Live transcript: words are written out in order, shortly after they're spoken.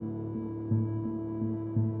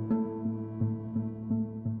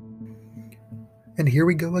And here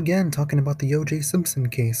we go again, talking about the O.J. Simpson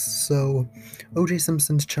case. So, O.J.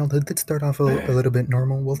 Simpson's childhood did start off a little bit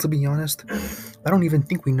normal. Well, to be honest, I don't even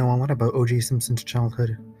think we know a lot about O.J. Simpson's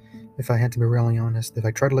childhood, if I had to be really honest. If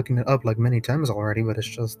I tried looking it up like many times already, but it's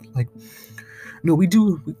just like, no, we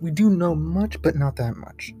do know much, but not that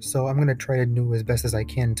much. So I'm gonna try to do as best as I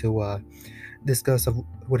can to discuss of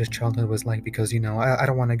what his childhood was like, because I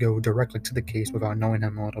don't want to go directly to the case without knowing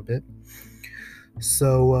him a little bit.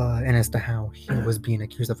 So, and as to how he was being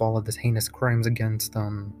accused of all of this heinous crimes against,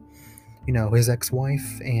 his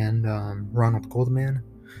ex-wife and Ronald Goldman.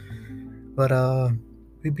 But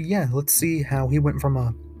yeah, let's see how he went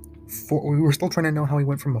from we were still trying to know how he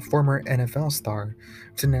went from a former NFL star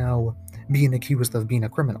to now being accused of being a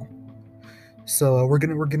criminal. So we're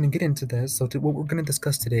gonna get into this. So what we're gonna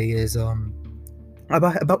discuss today is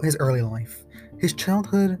about his early life. His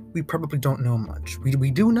childhood, we probably don't know much. We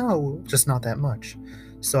do know, just not that much.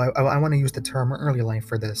 So I want to use the term early life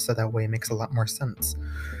for this, so that way it makes a lot more sense.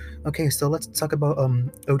 Okay, so let's talk about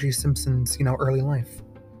O.J. Simpson's early life.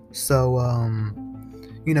 So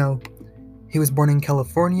you know he was born in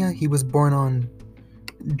California. He was born on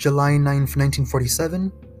July 9th,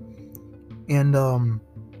 1947, and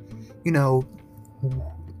you know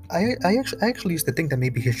I actually used to think that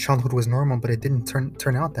maybe his childhood was normal, but it didn't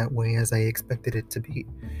turn out that way as I expected it to be.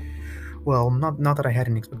 Well, not that I had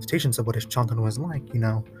any expectations of what his childhood was like.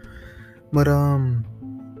 But from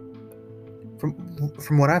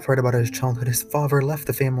what I've heard about his childhood, his father left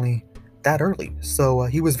the family that early, so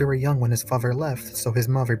he was very young when his father left. So his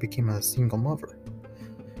mother became a single mother.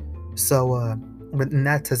 So, and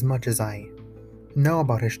that's as much as I know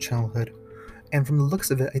about his childhood. And from the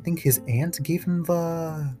looks of it, I think his aunt gave him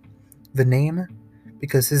the name,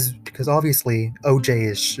 because obviously OJ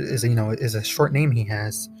is a short name he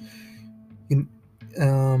has.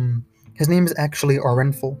 His name is actually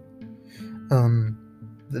Arenful. Um,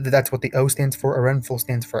 that's what the O stands for. Arenful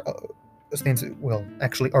stands for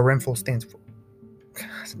actually Arenful stands for.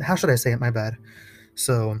 How should I say it? My bad.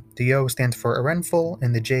 So the O stands for Arenful,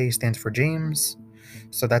 and the J stands for James.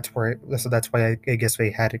 So that's why I guess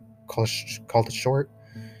they had it called it short.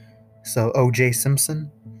 So O.J. Simpson.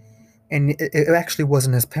 And it actually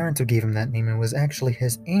wasn't his parents who gave him that name. It was actually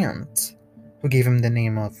his aunt who gave him the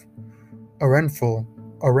name of Arenful.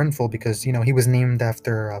 Arenful, because he was named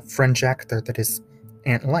after a French actor that his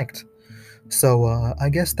aunt liked. So I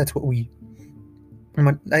guess that's what we.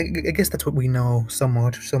 I guess that's what we know so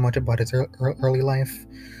much about his early life.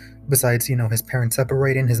 Besides, his parents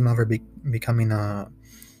separating, his mother becoming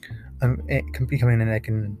becoming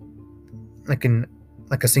like an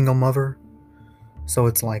like a single mother. So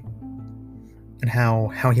it's like, and how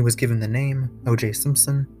he was given the name O.J.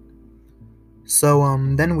 Simpson. So I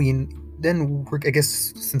guess,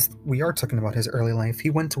 since we are talking about his early life, he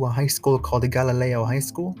went to a high school called the Galileo High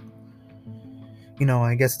School.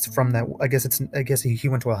 I guess it's from that. I guess he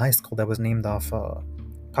went to a high school that was named off a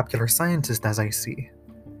popular scientist, as I see.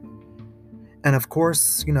 And of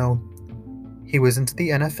course, he was into the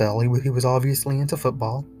NFL. He was obviously into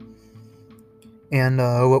football. And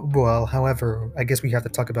well, however, I guess we have to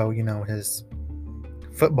talk about his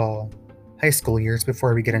football high school years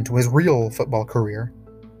before we get into his real football career.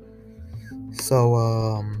 So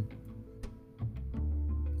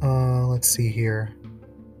let's see here.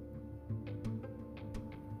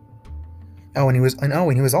 And he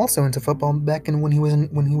was also into football back in when he was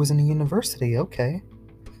in the university. Okay.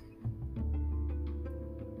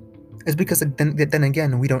 It's because then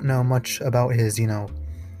again, we don't know much about his.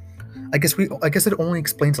 I guess it only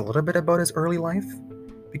explains a little bit about his early life,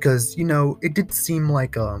 because it did seem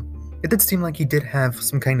like he did have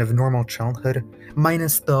some kind of normal childhood,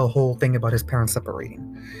 minus the whole thing about his parents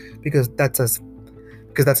separating, because that's as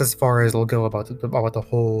far as it'll go about the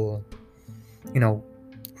whole you know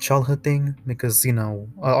childhood thing, because it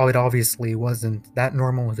obviously wasn't that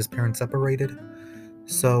normal if his parents separated.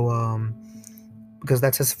 So because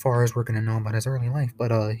that's as far as we're going to know about his early life.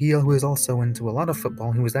 But he was also into a lot of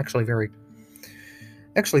football. He was actually very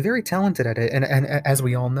talented at it, and as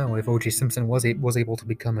we all know, if O.J. Simpson was able to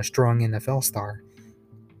become a strong NFL star.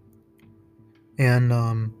 And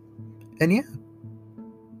yeah,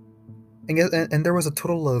 and there was a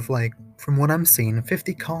total of, like, from what I'm seeing,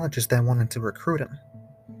 50 colleges that wanted to recruit him.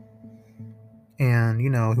 And he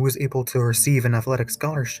was able to receive an athletic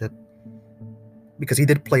scholarship because he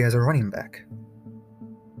did play as a running back.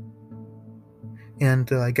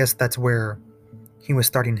 And I guess that's where he was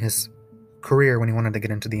starting his career when he wanted to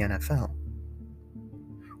get into the NFL,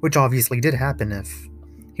 which obviously did happen if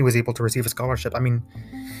he was able to receive a scholarship. I mean,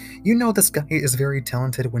 You know this guy is very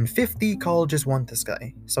talented when 50 colleges want this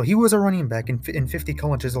guy. So he was a running back, and 50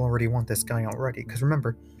 colleges already want this guy already. Because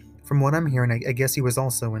remember, from what I'm hearing, I guess he was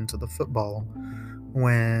also into the football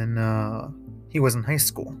when he was in high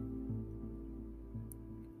school.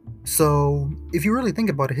 So if you really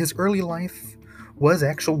think about it, his early life was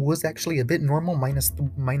actually a bit normal, minus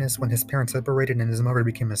when his parents separated and his mother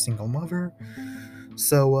became a single mother.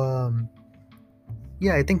 So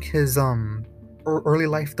yeah, I think his early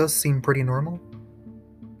life does seem pretty normal.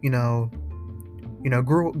 You know,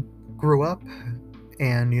 grew up,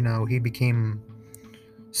 and he became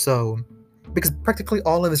so, because practically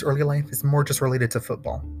all of his early life is more just related to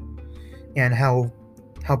football and how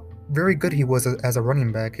very good he was as a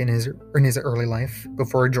running back in his early life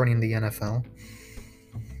before joining the NFL.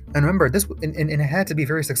 And remember, and it had to be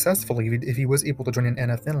very successful if he was able to join an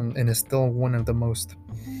NFL, and is still one of the most,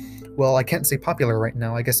 well, I can't say popular right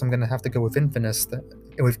now. I guess I'm gonna have to go with infamous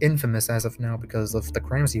as of now, because of the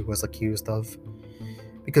crimes he was accused of.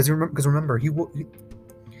 Because remember,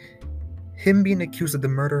 him being accused of the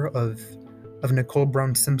murder of Nicole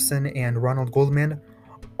Brown Simpson and Ronald Goldman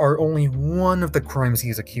are only one of the crimes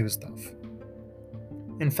he's accused of.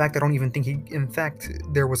 In fact, I don't even think he. In fact,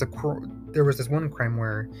 there was this one crime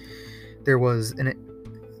where there was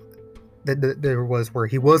where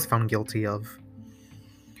he was found guilty of,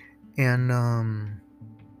 and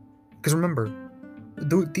because remember,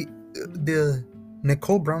 the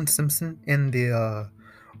Nicole Brown Simpson and the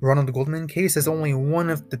Ronald Goldman case is only one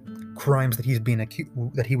of the crimes that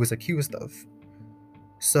he was accused of.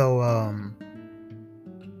 So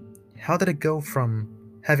how did it go from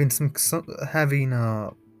having sort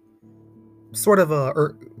of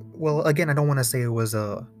well, again, I don't want to say it was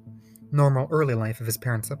a normal early life if his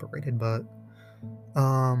parents separated, but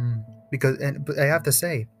but I have to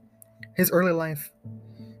say, his early life,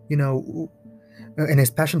 and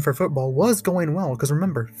his passion for football was going well, because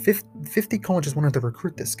remember, 50 colleges wanted to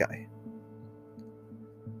recruit this guy.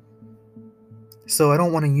 So I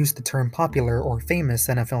don't want to use the term popular or famous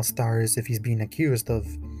NFL stars if he's being accused of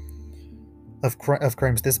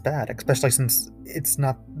crimes this bad, especially since it's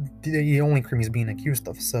not the only crime he's being accused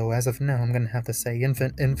of. So as of now, I'm going to have to say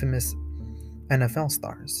infamous NFL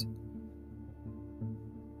stars.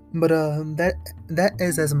 But that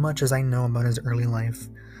is as much as I know about his early life.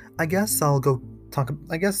 I guess I'll go talk.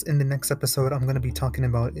 I guess in the next episode, I'm going to be talking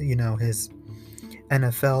about his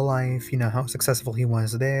NFL life. How successful he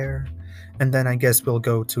was there, and then I guess we'll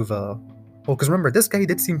go to because remember, this guy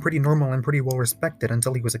did seem pretty normal and pretty well respected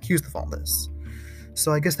until he was accused of all this.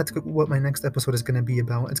 So I guess that's what my next episode is going to be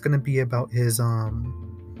about. It's going to be about his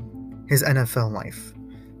NFL life.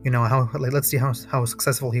 Let's see how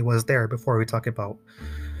successful he was there before we talk about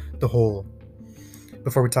the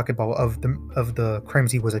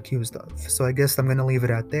crimes he was accused of. So I guess I'm going to leave it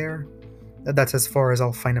at there. That's as far as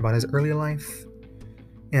I'll find about his early life.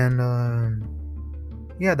 And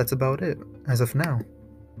yeah, that's about it as of now.